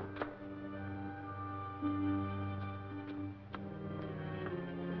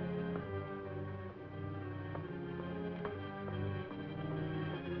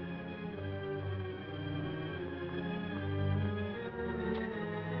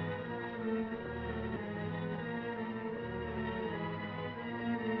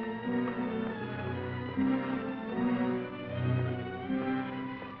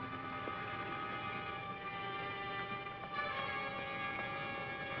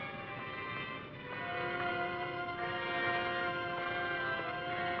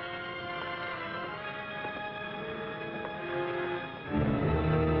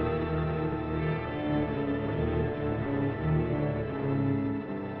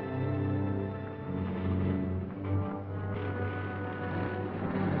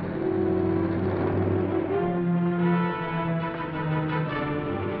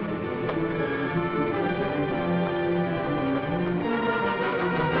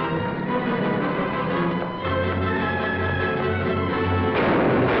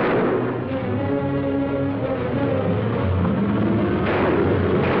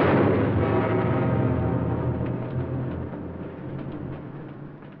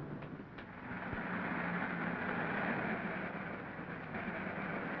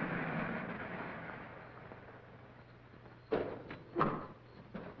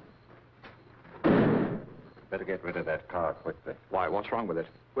 Better get rid of that car quickly. Why, what's wrong with it?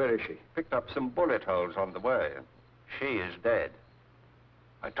 Where is she? Picked up some bullet holes on the way. She is dead.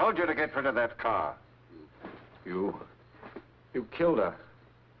 I told you to get rid of that car. You killed her.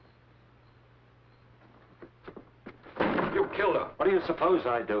 You killed her. What do you suppose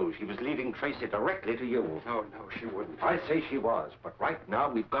I do? She was leaving Tracy directly to you. No, she wouldn't. I say she was, but right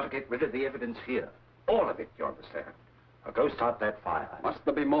now we've got to get rid of the evidence here. All of it, you understand? Now go start that fire. Must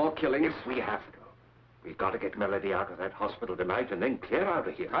there be more killing? If we have to. We've got to get Melody out of that hospital tonight and then clear out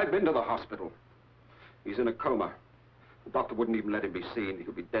of here. I've been to the hospital. He's in a coma. The doctor wouldn't even let him be seen.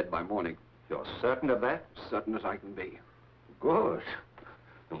 He'll be dead by morning. You're certain of that? Certain as I can be. Good.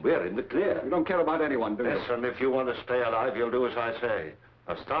 And we're in the clear. You don't care about anyone, do you? Listen, if you want to stay alive, you'll do as I say.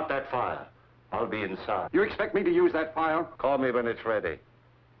 Now start that fire. I'll be inside. You expect me to use that file? Call me when it's ready.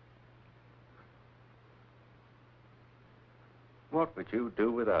 What would you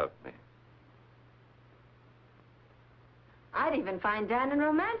do without me? I'd even find Dan and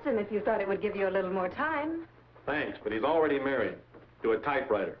romance him if you thought it would give you a little more time. Thanks, but he's already married to a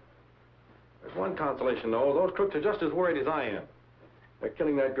typewriter. There's one consolation, though. Those crooks are just as worried as I am. Their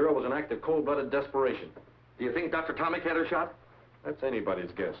killing that girl was an act of cold-blooded desperation. Do you think Dr. Tomic had her shot? That's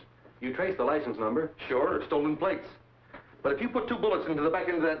anybody's guess. You trace the license number, sure, stolen plates. But if you put 2 bullets into the back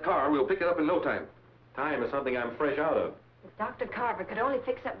end of that car, we'll pick it up in no time. Time is something I'm fresh out of. If Dr. Carver could only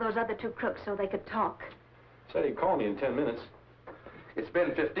fix up those other 2 crooks so they could talk. Said he'd call me in 10 minutes. It's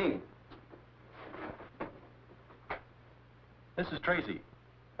been 15. This is Tracy.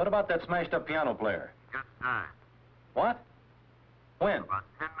 What about that smashed-up piano player? Just time. What? When? About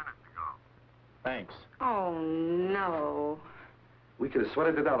 10 minutes ago. Thanks. Oh, no. We could have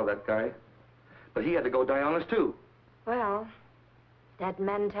sweated it out of that guy. But he had to go die on us, too. Well, dead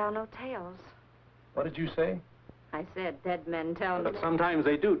men tell no tales. What did you say? I said dead men tell no... But sometimes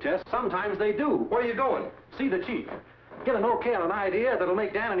they do, Tess. Sometimes they do. Where are you going? See the chief. Get an okay on an idea that'll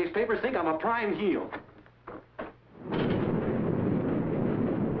make Dan and his papers think I'm a prime heel.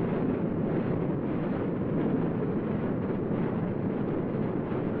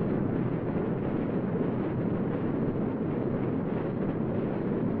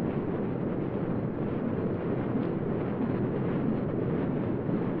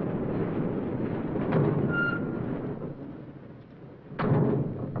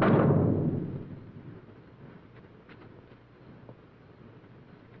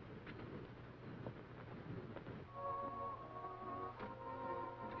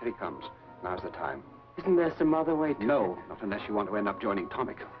 Here he comes. Now's the time. Isn't there some other way to... No, not unless you want to end up joining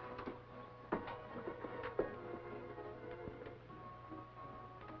Tomic.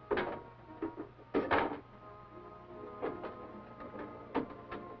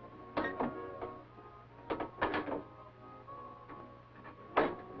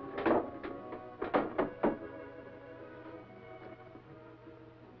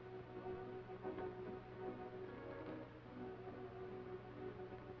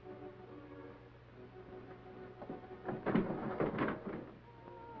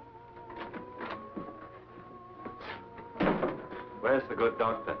 Where's the good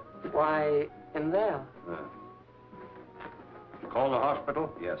doctor? Why, in there. Call the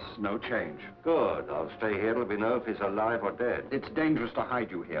hospital? Yes, no change. Good. I'll stay here till we know if he's alive or dead. It's dangerous to hide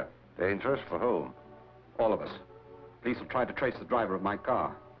you here. Dangerous for whom? All of us. Police will try to trace the driver of my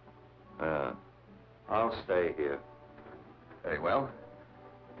car. I'll stay here. Very well.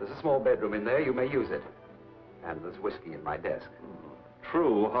 There's a small bedroom in there. You may use it. And there's whiskey in my desk.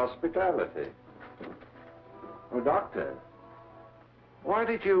 True hospitality. Oh, Doctor, why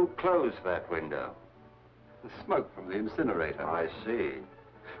did you close that window? The smoke from the incinerator. I see.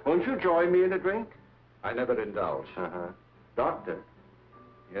 Won't you join me in a drink? I never indulge. Doctor,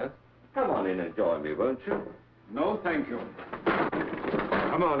 Yes? come on in and join me, won't you? No, thank you.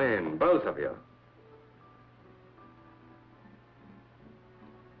 Come on in, both of you.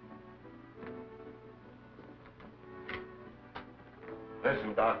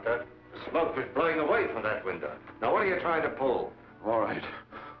 Listen, Doctor, the smoke is blowing away from that window. Now, what are you trying to pull? All right.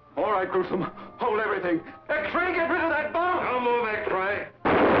 All right, Gruesome. Hold everything. X-ray, get rid of that bomb! Don't move, X-ray.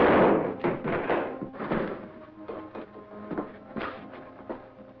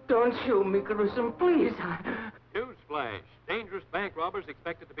 Don't shoot me, Gruesome, please. Newsflash. Dangerous bank robbers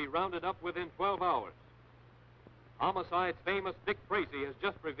expected to be rounded up within 12 hours. Homicide's famous Dick Tracy has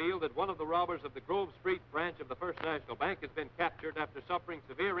just revealed that one of the robbers of the Grove Street branch of the First National Bank has been captured after suffering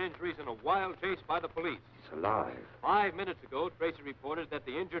severe injuries in a wild chase by the police. He's alive. 5 minutes ago, Tracy reported that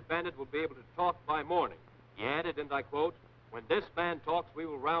the injured bandit will be able to talk by morning. He added, and I quote, "When this man talks, we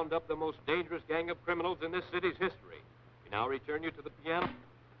will round up the most dangerous gang of criminals in this city's history." We now return you to the piano.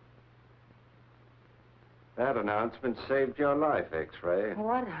 That announcement saved your life, X-ray.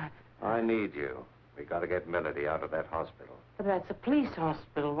 What? I need you. We got to get Melody out of that hospital. But that's a police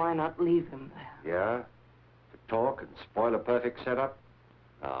hospital. Why not leave him there? Yeah? To talk and spoil a perfect setup?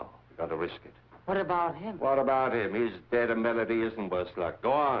 No, we got to risk it. What about him? What about him? He's dead and Melody isn't worse luck.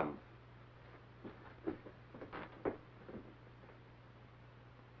 Go on.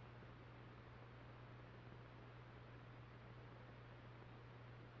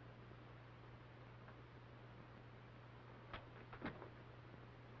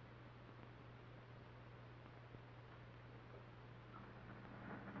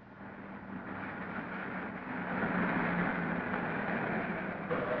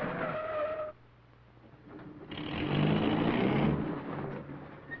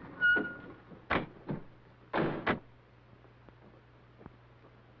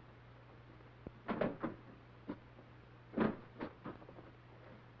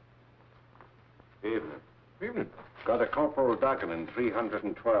 Evening. Got a Corporal Duggan in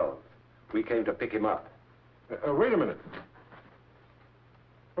 312. We came to pick him up. Wait a minute.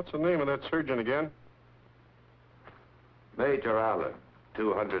 What's the name of that surgeon again? Major Allen,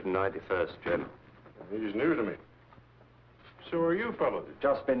 291st General. He's new to me. So are you fellows?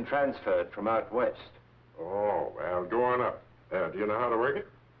 Just been transferred from out west. Oh, well, go on up. Do you know how to work it?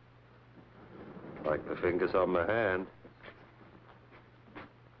 Like the fingers on my hand.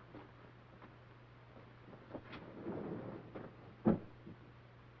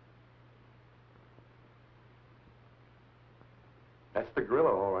 That's the gorilla,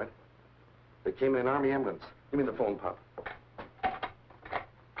 all right. They came in an Army ambulance. Give me the phone, Pop.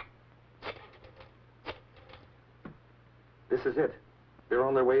 This is it. They're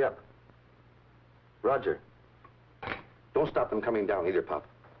on their way up. Roger. Don't stop them coming down either, Pop.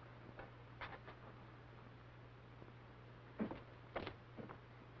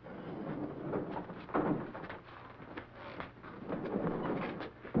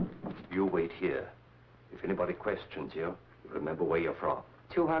 You wait here. If anybody questions you, remember where you're from.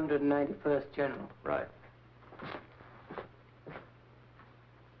 291st General. Right.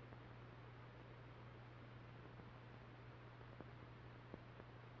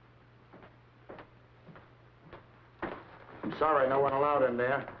 I'm sorry, no one allowed in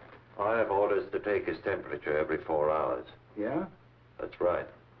there. I have orders to take his temperature every 4 hours. Yeah? That's right.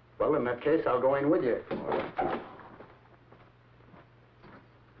 Well, in that case, I'll go in with you.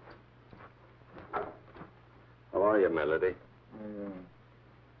 How are you, Melody?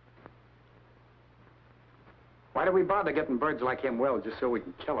 Why do we bother getting birds like him well just so we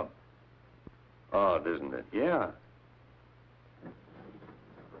can kill them? Odd, isn't it? Yeah.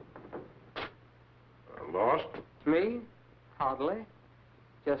 Lost? Me? Hardly.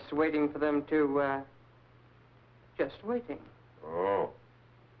 Just waiting for them to, just waiting. Oh.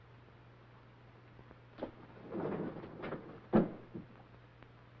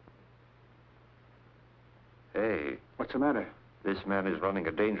 Hey. What's the matter? This man is running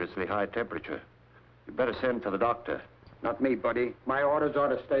a dangerously high temperature. You better send for the doctor. Not me, buddy. My orders are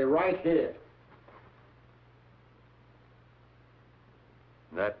to stay right here.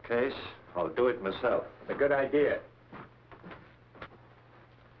 In that case, I'll do it myself. It's a good idea.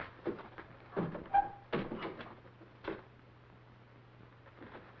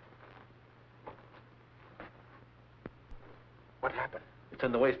 What happened? It's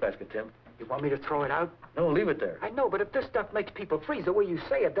in the wastebasket, Tim. You want me to throw it out? No, leave it there. I know, but if this stuff makes people freeze the way you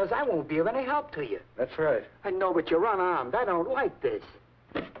say it does, I won't be of any help to you. That's right. I know, but you're unarmed. I don't like this.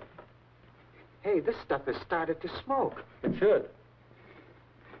 Hey, this stuff has started to smoke. It should.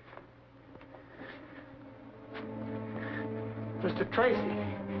 Mr. Tracy,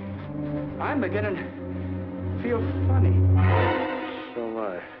 I'm beginning to feel funny. So am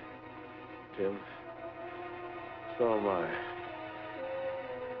I, Tim. So am I.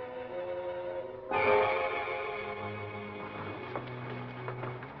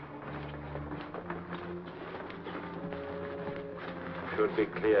 Should be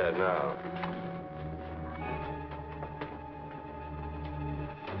clear now.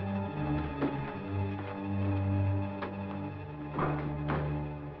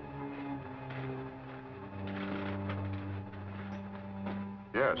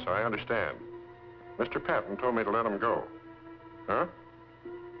 Yes, I understand. Mr. Patton told me to let him go. Huh?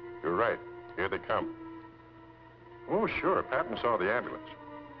 You're right. Here they come. Oh, sure. Patton saw the ambulance.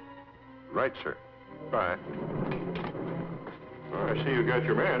 Right, sir. Bye. Oh, I see you got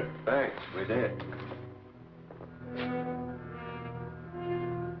your man. Thanks, we did.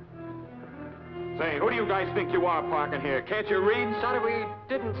 Say, who do you guys think you are parking here? Can't you read? Sorry, we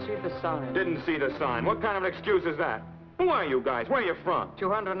didn't see the sign. Didn't see the sign. What kind of an excuse is that? Who are you guys? Where are you from?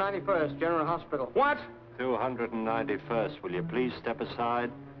 291st General Hospital. What? 291st. Will you please step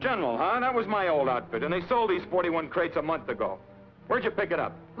aside? General, huh? That was my old outfit, and they sold these 41 crates a month ago. Where'd you pick it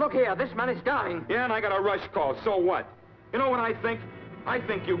up? Look here, this man is dying. Yeah, and I got a rush call. So what? You know what I think? I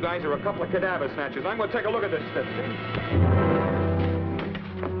think you guys are a couple of cadaver snatchers. I'm gonna take a look at this stuff.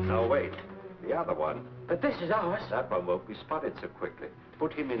 Now, wait. The other one. But this is ours. That one won't be spotted so quickly.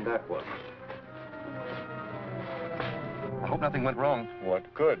 Put him in that one. I hope nothing went wrong. What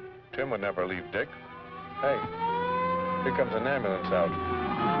good? Tim would never leave Dick. Hey, here comes an ambulance out.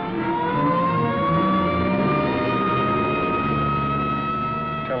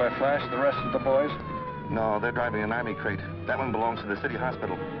 Shall I flash the rest of the boys? No, they're driving an Army crate. That one belongs to the city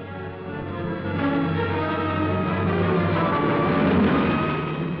hospital.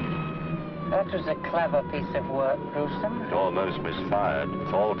 That was a clever piece of work, Gruesome. It almost misfired.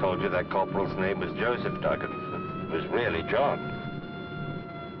 Saul told you that corporal's name was Joseph Duggan. It was really John.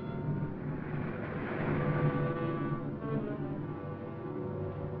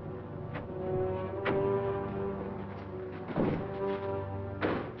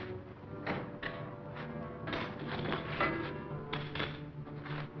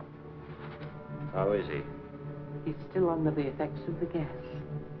 How is he? He's still under the effects of the gas.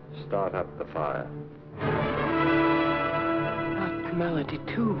 Start up the fire. Not Melody,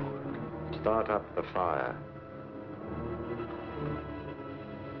 too. Start up the fire.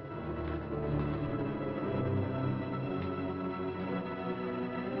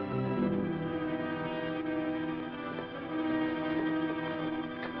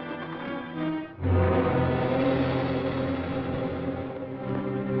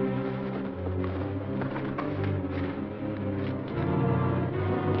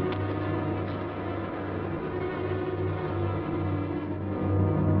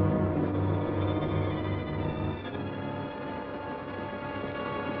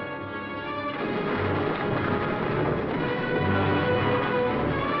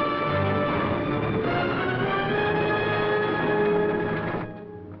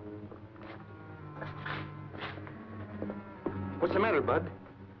 What's the matter, Bud?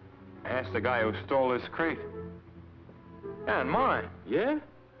 Ask the guy who stole this crate. Yeah, and mine. Yeah?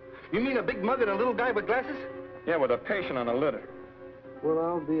 You mean a big mug and a little guy with glasses? Yeah, with a patient on a litter. Well,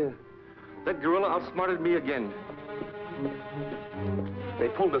 I'll be a... That gorilla outsmarted me again. They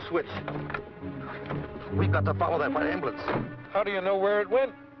pulled a switch. We've got to follow that white ambulance. How do you know where it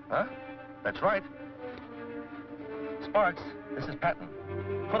went? Huh? That's right. Sparks, this is Patton.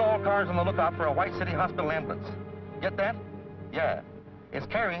 Put all cars on the lookout for a White City Hospital ambulance. Get that? Yeah. It's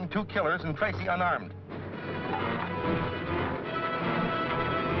carrying 2 killers and Tracy unarmed.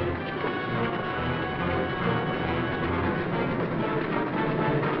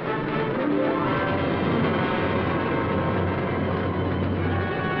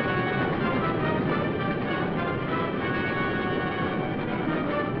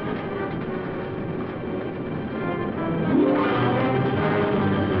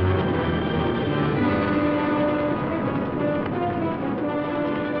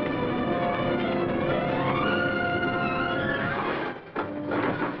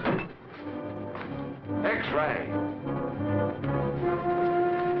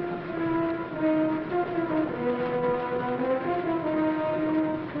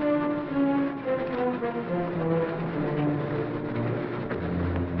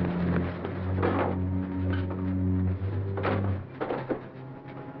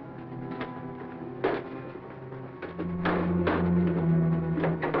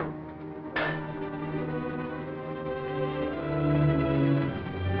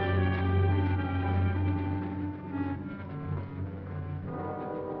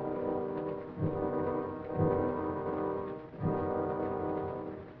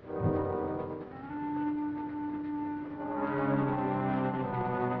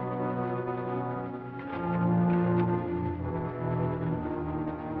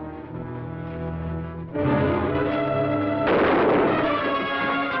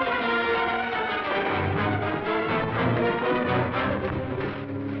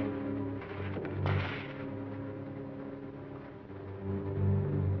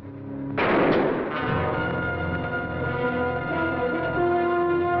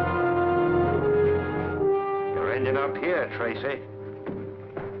 Up here, Tracy.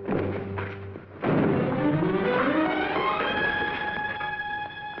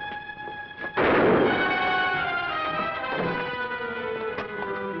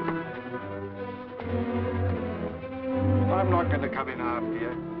 I'm not going to come in after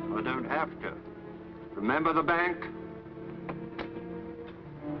you. I don't have to. Remember the bank?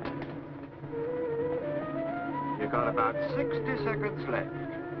 You've got about 60 seconds left.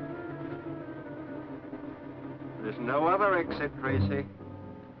 There's no other exit, Tracy.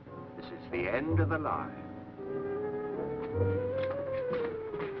 This is the end of the line.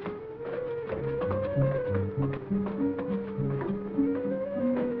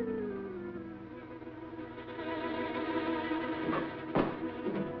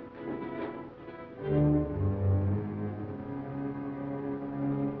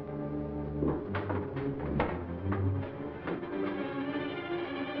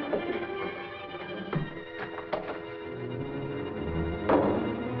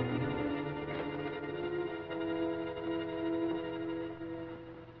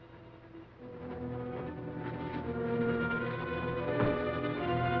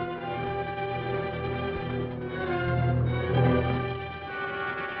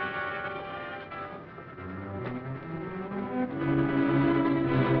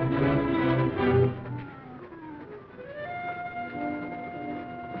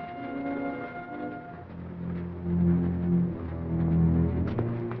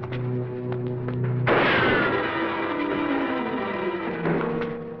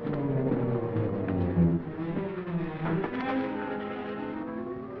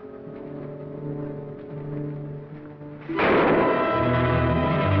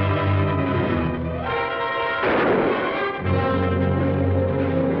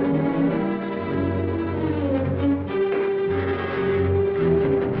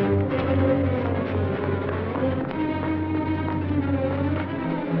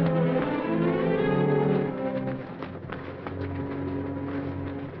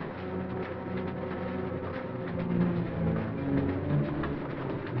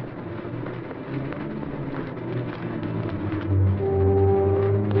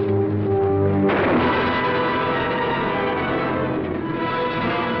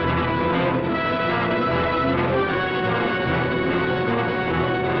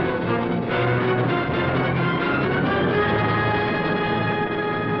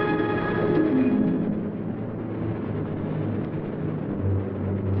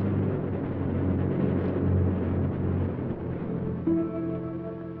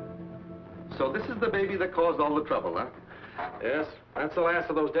 This is the baby that caused all the trouble, huh? Yes, that's the last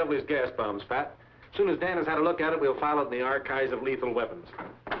of those devilish gas bombs, Pat. As soon as Dan has had a look at it, we'll file it in the archives of lethal weapons.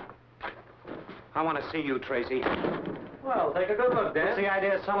 I want to see you, Tracy. Well, take a good look, Dan. What's the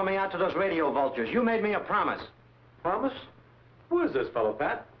idea of selling me out to those radio vultures? You made me a promise. Promise? Who is this fellow,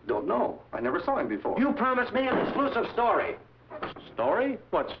 Pat? Don't know. I never saw him before. You promised me an exclusive story. Story?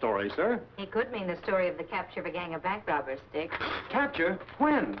 What story, sir? He could mean the story of the capture of a gang of bank robbers, Dick. Capture?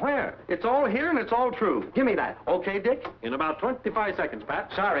 When? Where? It's all here and it's all true. Give me that. Okay, Dick? In about 25 seconds,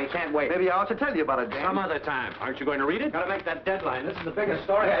 Pat. Sorry, can't wait. Maybe I ought to tell you about it, Dan. Some other time. Aren't you going to read it? Gotta make that deadline. This is the biggest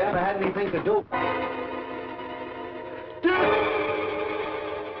story I ever had anything to do.